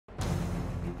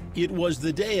It was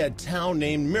the day a town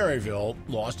named Maryville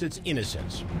lost its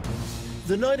innocence.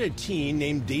 The night a teen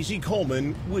named Daisy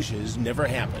Coleman wishes never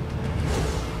happened.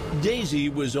 Daisy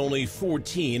was only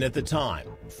 14 at the time.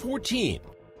 14.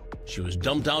 She was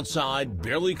dumped outside,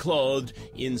 barely clothed,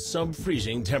 in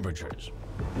sub-freezing temperatures.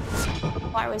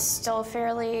 I was still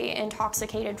fairly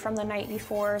intoxicated from the night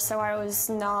before, so I was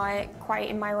not quite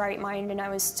in my right mind, and I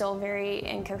was still very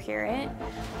incoherent.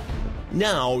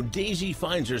 Now, Daisy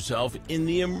finds herself in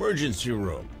the emergency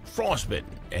room, frostbitten,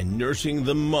 and nursing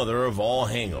the mother of all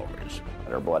hangovers.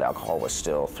 Her blood alcohol was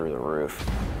still through the roof.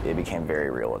 It became very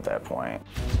real at that point.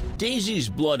 Daisy's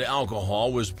blood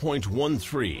alcohol was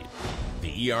 0.13.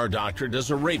 The ER doctor does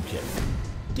a rape kit.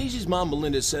 Daisy's mom,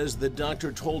 Melinda, says the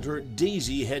doctor told her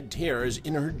Daisy had tears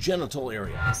in her genital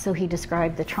area. So he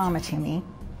described the trauma to me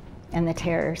and the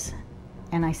tears.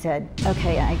 And I said,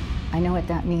 okay, I know what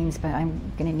that means, but I'm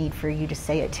going to need for you to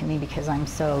say it to me because I'm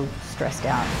so stressed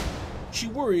out. She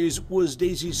worries, was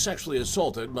Daisy sexually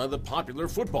assaulted by the popular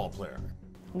football player?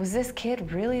 Was this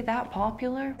kid really that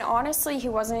popular? Honestly, he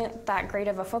wasn't that great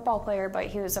of a football player, but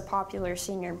he was a popular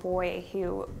senior boy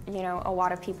who, you know, a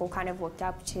lot of people kind of looked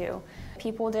up to.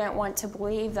 People didn't want to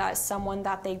believe that someone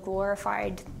that they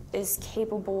glorified is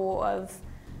capable of,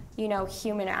 you know,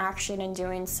 human action and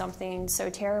doing something so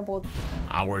terrible.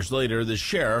 Hours later, the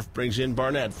sheriff brings in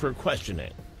Barnett for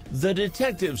questioning. The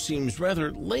detective seems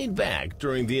rather laid back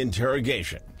during the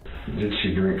interrogation. Did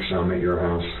she drink some at your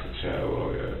house? Yeah, a little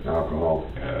bit.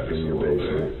 Alcohol in your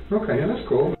basement? Okay, yeah, that's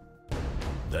cool.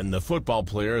 Then the football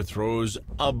player throws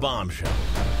a bombshell.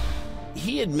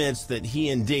 He admits that he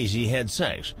and Daisy had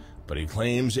sex, but he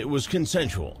claims it was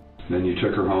consensual. Then you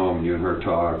took her home, you and her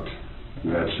talked,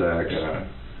 you had sex. Yeah.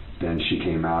 Then she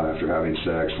came out after having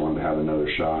sex, wanted to have another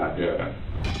shot. Yeah.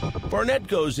 Barnett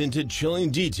goes into chilling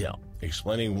detail,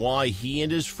 explaining why he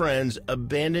and his friends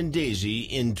abandoned Daisy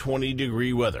in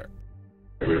 20-degree weather.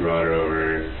 We brought her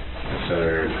over and set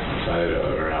her inside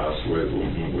of her house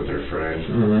with her friends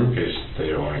because they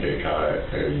don't want to get caught.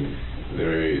 And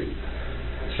they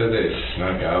said they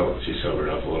snuck out. She sobered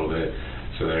up a little bit,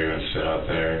 so they were going to sit out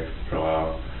there for a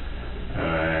while.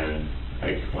 And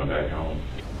I went back home.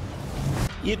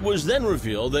 It was then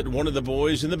revealed that one of the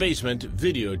boys in the basement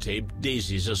videotaped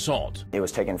Daisy's assault. It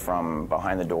was taken from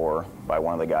behind the door by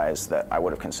one of the guys that I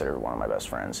would have considered one of my best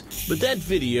friends. But that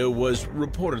video was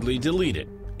reportedly deleted.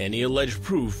 Any alleged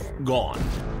proof gone.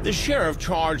 The sheriff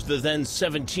charged the then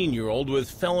 17-year-old with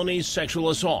felony sexual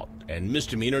assault and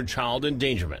misdemeanor child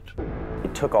endangerment.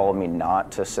 It took all of me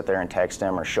not to sit there and text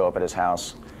him or show up at his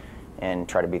house and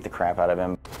try to beat the crap out of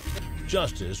him.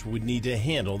 Justice would need to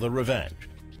handle the revenge,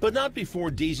 but not before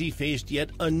Daisy faced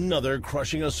yet another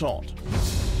crushing assault.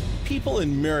 People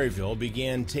in Maryville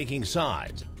began taking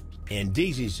sides, and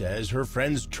Daisy says her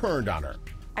friends turned on her.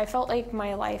 I felt like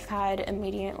my life had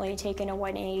immediately taken a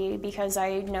 180 because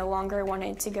I no longer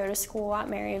wanted to go to school at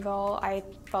Maryville. I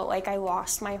felt like I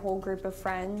lost my whole group of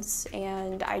friends,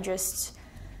 and I just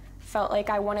felt like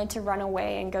I wanted to run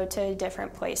away and go to a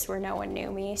different place where no one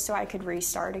knew me so I could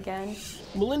restart again.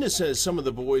 Melinda says some of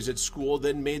the boys at school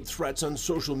then made threats on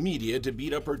social media to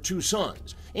beat up her two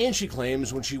sons. And she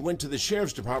claims when she went to the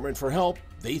sheriff's department for help,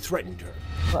 they threatened her.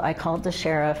 Well, I called the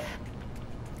sheriff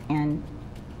and,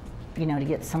 you know, to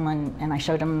get someone, and I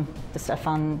showed him the stuff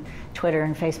on Twitter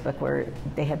and Facebook where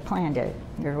they had planned it.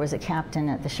 There was a captain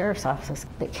at the sheriff's office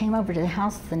that came over to the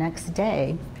house the next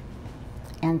day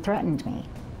and threatened me.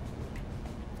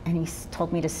 And he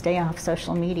told me to stay off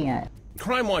social media.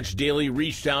 Crime Watch Daily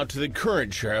reached out to the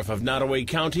current sheriff of Nottoway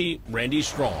County, Randy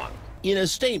Strong. In a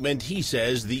statement, he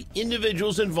says the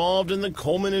individuals involved in the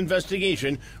Coleman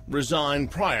investigation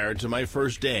resigned prior to my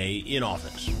first day in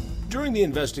office. During the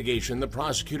investigation, the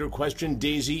prosecutor questioned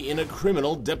Daisy in a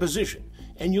criminal deposition,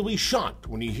 and you'll be shocked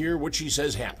when you hear what she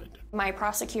says happened. My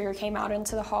prosecutor came out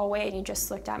into the hallway and he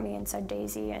just looked at me and said,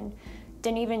 "Daisy," and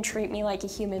didn't even treat me like a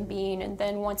human being. And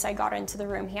then once I got into the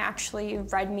room, he actually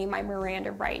read me my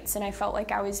Miranda rights, and I felt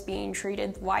like I was being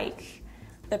treated like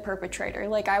the perpetrator,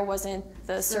 like I wasn't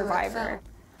the survivor.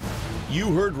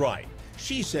 You heard right.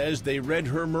 She says they read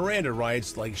her Miranda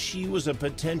rights like she was a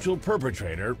potential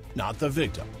perpetrator, not the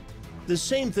victim. The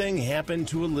same thing happened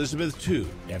to Elizabeth, too,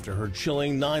 after her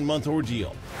chilling 9-month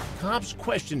ordeal. Cops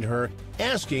questioned her,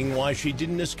 asking why she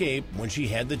didn't escape when she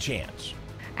had the chance.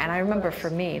 And I remember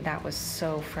for me, that was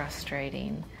so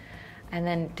frustrating. And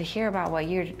then to hear about what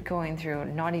you're going through,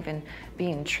 not even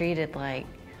being treated like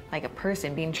a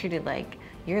person, being treated like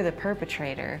you're the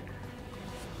perpetrator,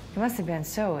 It must have been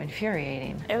so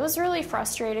infuriating. It was really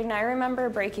frustrating. I remember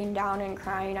breaking down and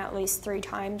crying at least 3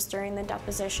 times during the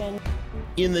deposition.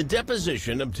 In the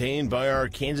deposition obtained by our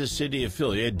Kansas City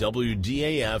affiliate,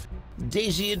 WDAF,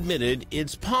 Daisy admitted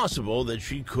it's possible that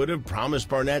she could have promised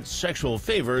Barnett sexual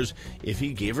favors if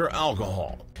he gave her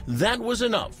alcohol. That was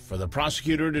enough for the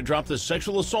prosecutor to drop the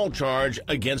sexual assault charge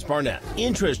against Barnett.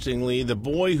 Interestingly, the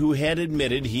boy who had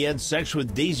admitted he had sex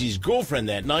with Daisy's girlfriend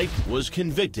that night was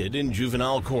convicted in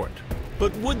juvenile court.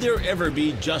 But would there ever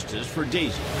be justice for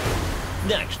Daisy?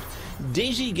 Next,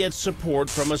 Daisy gets support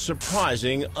from a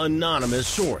surprising anonymous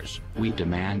source. We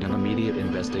demand an immediate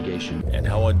investigation. And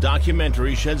how a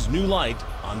documentary sheds new light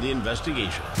on the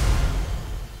investigation.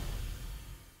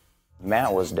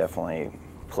 Matt was definitely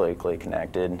politically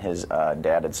connected. His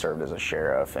dad had served as a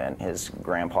sheriff, and his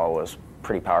grandpa was a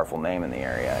pretty powerful name in the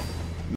area.